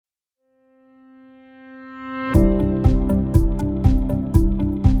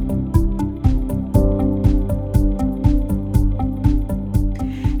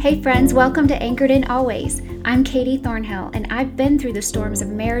Hey friends, welcome to Anchored in Always. I'm Katie Thornhill, and I've been through the storms of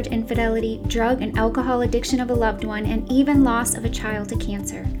marriage infidelity, drug and alcohol addiction of a loved one, and even loss of a child to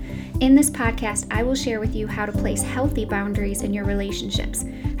cancer. In this podcast, I will share with you how to place healthy boundaries in your relationships,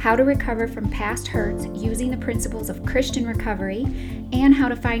 how to recover from past hurts using the principles of Christian recovery, and how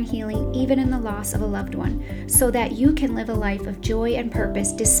to find healing even in the loss of a loved one, so that you can live a life of joy and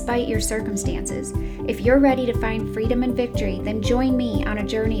purpose despite your circumstances. If you're ready to find freedom and victory, then join me on a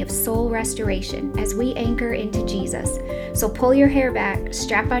journey of soul restoration as we anchor into Jesus. So pull your hair back,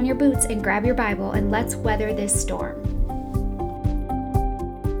 strap on your boots, and grab your Bible, and let's weather this storm.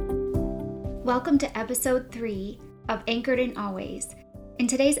 Welcome to episode 3 of Anchored in Always. In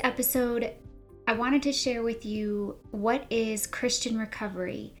today's episode, I wanted to share with you what is Christian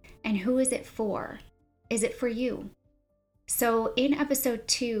recovery and who is it for? Is it for you? So in episode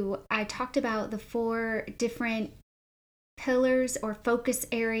 2, I talked about the 4 different pillars or focus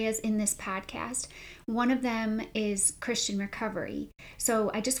areas in this podcast. One of them is Christian recovery.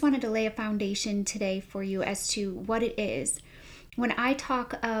 So I just wanted to lay a foundation today for you as to what it is. When I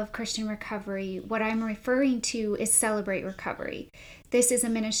talk of Christian recovery, what I'm referring to is Celebrate Recovery. This is a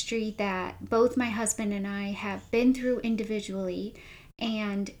ministry that both my husband and I have been through individually,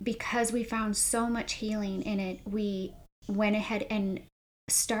 and because we found so much healing in it, we went ahead and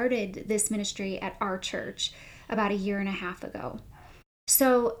started this ministry at our church about 1.5 years ago.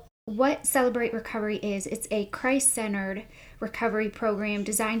 So what Celebrate Recovery is, it's a Christ-centered recovery program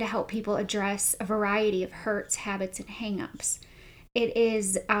designed to help people address a variety of hurts, habits, and hang-ups.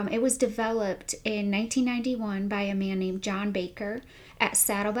 It was developed in 1991 by a man named John Baker at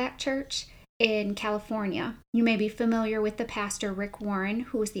Saddleback Church in California. You may be familiar with the pastor Rick Warren,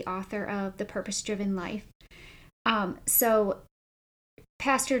 who is the author of The Purpose-Driven Life. So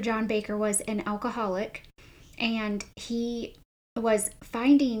Pastor John Baker was an alcoholic, and he was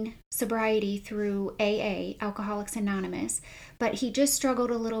finding sobriety through AA, Alcoholics Anonymous, but he just struggled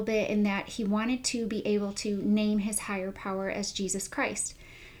a little bit in that he wanted to be able to name his higher power as Jesus Christ.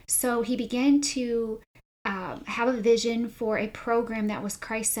 So he began to have a vision for a program that was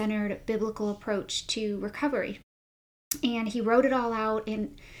Christ-centered, biblical approach to recovery. And he wrote it all out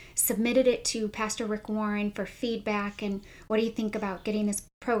and submitted it to Pastor Rick Warren for feedback and what do you think about getting this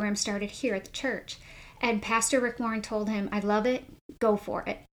program started here at the church? And Pastor Rick Warren told him, I love it, go for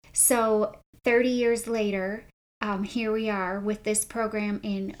it. So 30 years later, here we are with this program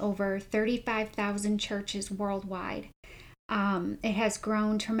in over 35,000 churches worldwide. It has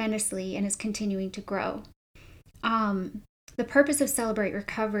grown tremendously and is continuing to grow. The purpose of Celebrate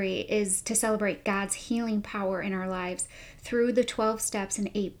Recovery is to celebrate God's healing power in our lives through the 12 steps and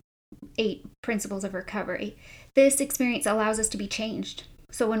eight principles of recovery. This experience allows us to be changed.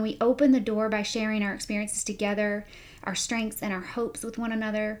 So when we open the door by sharing our experiences together, our strengths and our hopes with one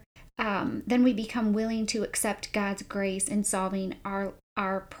another, then we become willing to accept God's grace in solving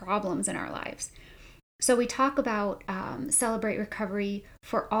our problems in our lives. So we talk about Celebrate Recovery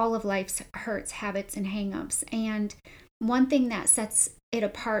for all of life's hurts, habits, and hang-ups. And one thing that sets it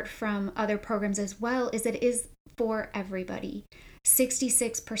apart from other programs as well is that it is for everybody.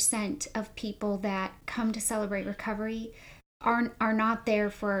 66% of people that come to Celebrate Recovery are not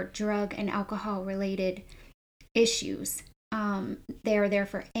there for drug and alcohol related issues. They are there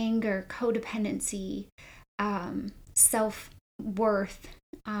for anger, codependency, self-worth,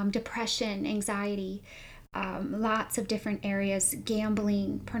 depression, anxiety, lots of different areas,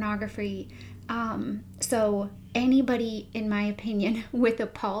 gambling, pornography. So anybody, in my opinion, with a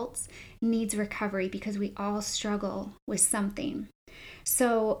pulse needs recovery because we all struggle with something.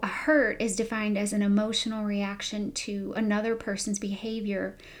 So a hurt is defined as an emotional reaction to another person's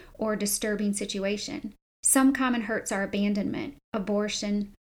behavior or disturbing situation. Some common hurts are abandonment,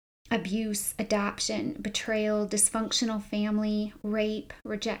 abortion, abuse, adoption, betrayal, dysfunctional family, rape,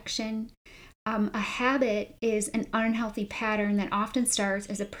 rejection. A habit is an unhealthy pattern that often starts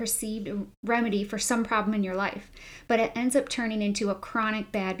as a perceived remedy for some problem in your life, but it ends up turning into a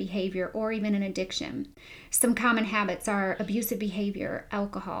chronic bad behavior or even an addiction. Some common habits are abusive behavior,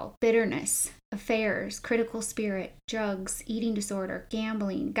 alcohol, bitterness, affairs, critical spirit, drugs, eating disorder,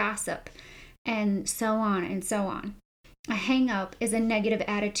 gambling, gossip, and so on and so on. A hang-up is a negative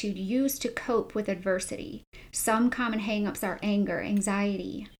attitude used to cope with adversity. Some common hang-ups are anger,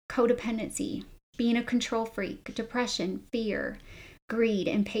 anxiety, codependency, being a control freak, depression, fear, greed,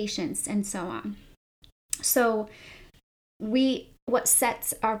 impatience, and so on. So what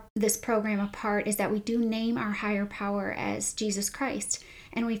sets this program apart is that we do name our higher power as Jesus Christ.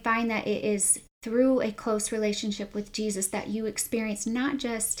 And we find that it is through a close relationship with Jesus that you experience not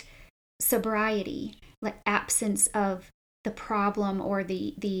just sobriety, like absence of the problem or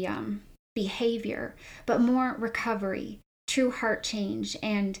the behavior, but more recovery, true heart change,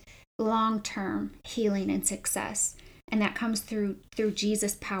 and long-term healing and success. And that comes through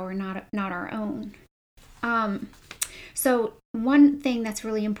Jesus' power, not our own. So one thing that's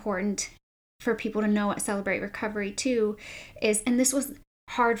really important for people to know at Celebrate Recovery too is, and this was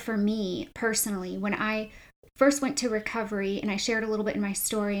hard for me personally, when I first went to recovery, and I shared a little bit in my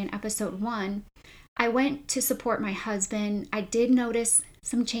story in episode 1, I went to support my husband. I did notice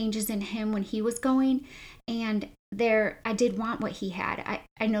some changes in him when he was going, and I did want what he had.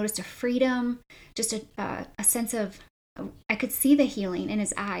 I noticed a freedom, just a sense of, I could see the healing in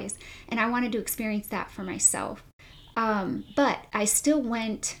his eyes, and I wanted to experience that for myself. But I still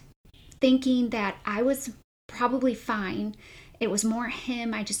went thinking that I was probably fine. It was more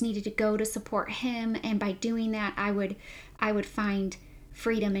him. I just needed to go to support him, and by doing that, I would find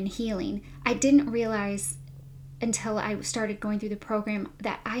freedom and healing. I didn't realize until I started going through the program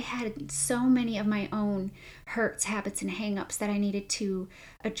that I had so many of my own hurts, habits, and hangups that I needed to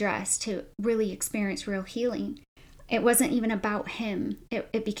address to really experience real healing. It wasn't even about him.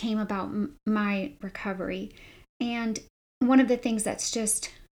 It became about my recovery. And one of the things that's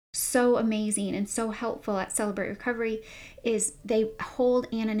just so amazing and so helpful at Celebrate Recovery is they hold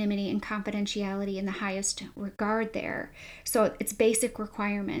anonymity and confidentiality in the highest regard there. So it's basic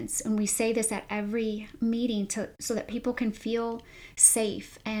requirements. And we say this at every meeting so that people can feel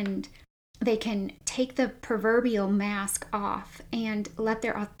safe and they can take the proverbial mask off and let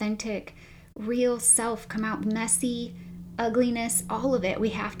their authentic, real self come out. Messy, ugliness, all of it.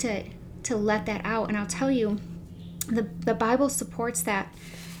 We have to let that out. And I'll tell you, the Bible supports that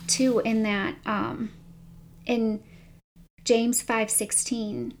too, in that in James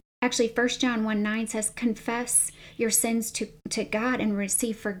 5:16, actually 1 John 1:9 says, confess your sins to God and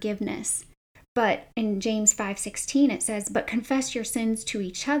receive forgiveness. But in James 5:16 it says, but confess your sins to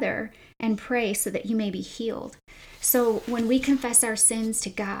each other and pray so that you may be healed. So when we confess our sins to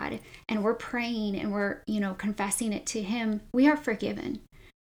God and we're praying and we're confessing it to him, we are forgiven.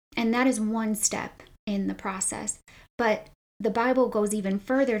 And that is one step in the process. But the Bible goes even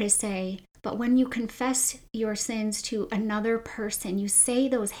further to say, but when you confess your sins to another person, you say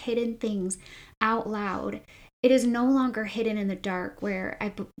those hidden things out loud, it is no longer hidden in the dark, where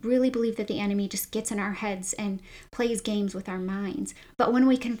I really believe that the enemy just gets in our heads and plays games with our minds. But when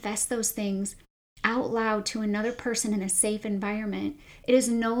we confess those things out loud to another person in a safe environment, it is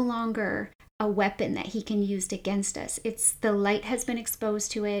no longer a weapon that he can use against us. It's the light has been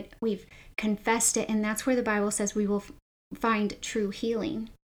exposed to it. We've confessed it, and that's where the Bible says we will find true healing.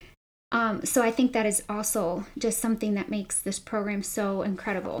 So I think that is also just something that makes this program so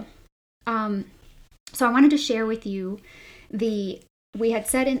incredible. So I wanted to share with you I had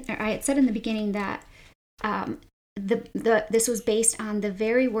said in the beginning that this was based on the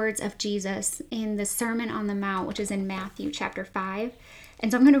very words of Jesus in the Sermon on the Mount, which is in Matthew chapter 5.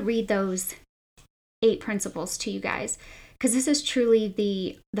 And so I'm going to read those 8 principles to you guys, because this is truly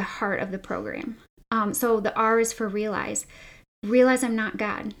the heart of the program. So the R is for realize. Realize I'm not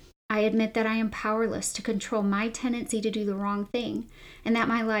God. I admit that I am powerless to control my tendency to do the wrong thing, and that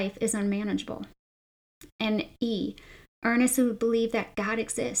my life is unmanageable. And E, earnestly believe that God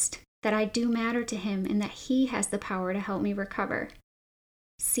exists, that I do matter to him, and that he has the power to help me recover.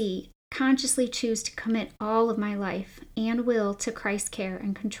 C, consciously choose to commit all of my life and will to Christ's care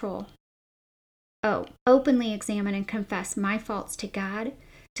and control. O, openly examine and confess my faults to God,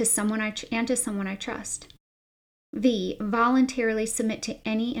 to someone I trust. V, voluntarily submit to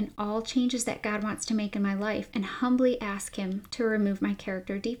any and all changes that God wants to make in my life and humbly ask him to remove my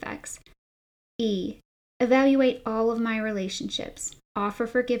character defects. E, evaluate all of my relationships, offer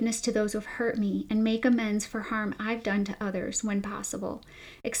forgiveness to those who have hurt me, and make amends for harm I've done to others when possible,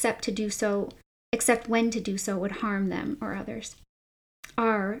 except when to do so would harm them or others.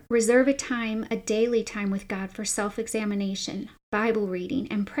 R, reserve a daily time with God for self-examination, Bible reading,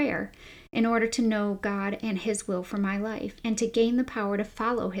 and prayer in order to know God and his will for my life and to gain the power to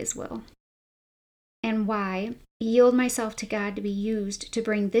follow his will. And Y, yield myself to God to be used to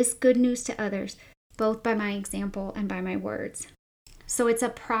bring this good news to others, both by my example and by my words. So it's a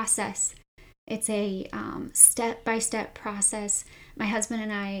process. It's a step-by-step process. My husband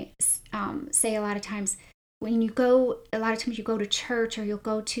and I say a lot of times you go to church, or you'll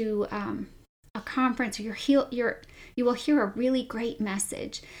go to a conference, or you will hear a really great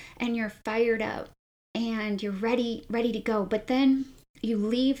message and you're fired up and you're ready to go. But then you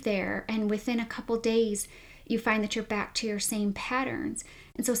leave there, and within a couple days, you find that you're back to your same patterns.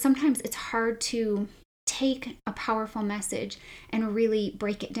 And so sometimes it's hard to take a powerful message and really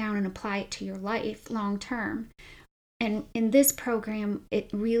break it down and apply it to your life long term. And in this program, it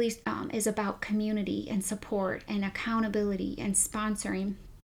really is about community and support and accountability and sponsoring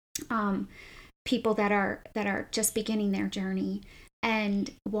people that are just beginning their journey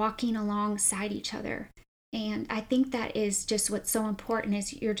and walking alongside each other. And I think that is just what's so important,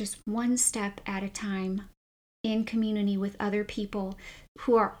 is you're just one step at a time in community with other people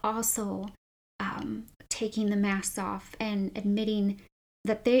who are also taking the masks off and admitting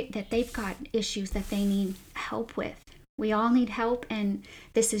that they've got issues that they need help with. We all need help, and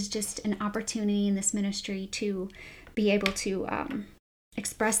this is just an opportunity in this ministry to be able to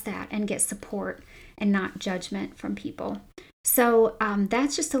express that and get support and not judgment from people. So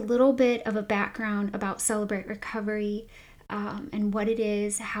that's just a little bit of a background about Celebrate Recovery and what it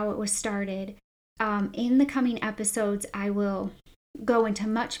is, how it was started. In the coming episodes, I will go into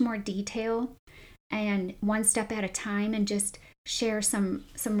much more detail and one step at a time and just share some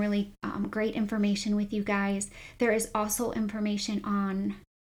really great information with you guys. There is also information on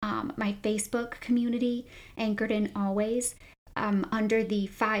my Facebook community, Anchored in Always. Under the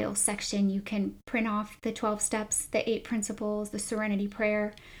file section, you can print off the 12 steps, the 8 principles, the serenity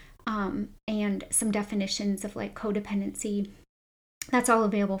prayer, and some definitions of like codependency. That's all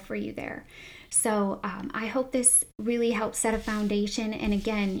available for you there. So I hope this really helps set a foundation. And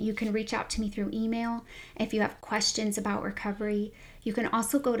again, you can reach out to me through email if you have questions about recovery. You can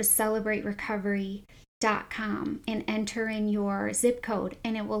also go to celebraterecovery.com and enter in your zip code,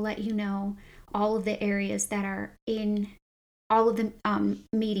 and it will let you know all of the areas that are in all of the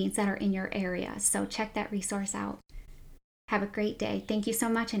meetings that are in your area. So check that resource out. Have a great day. Thank you so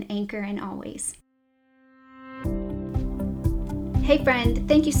much, and Anchor in Always. Hey friend,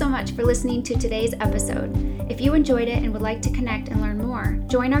 thank you so much for listening to today's episode. If you enjoyed it and would like to connect and learn more,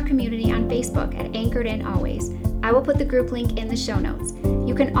 join our community on Facebook at Anchored in Always. I will put the group link in the show notes.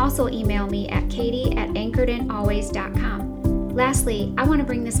 You can also email me at katie@anchoredinalways.com. Lastly, I want to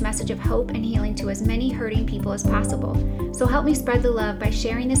bring this message of hope and healing to as many hurting people as possible. So help me spread the love by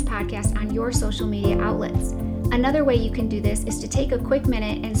sharing this podcast on your social media outlets. Another way you can do this is to take a quick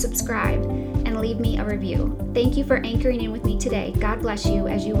minute and subscribe and leave me a review. Thank you for anchoring in with me today. God bless you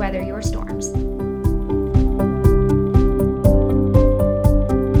as you weather your storms.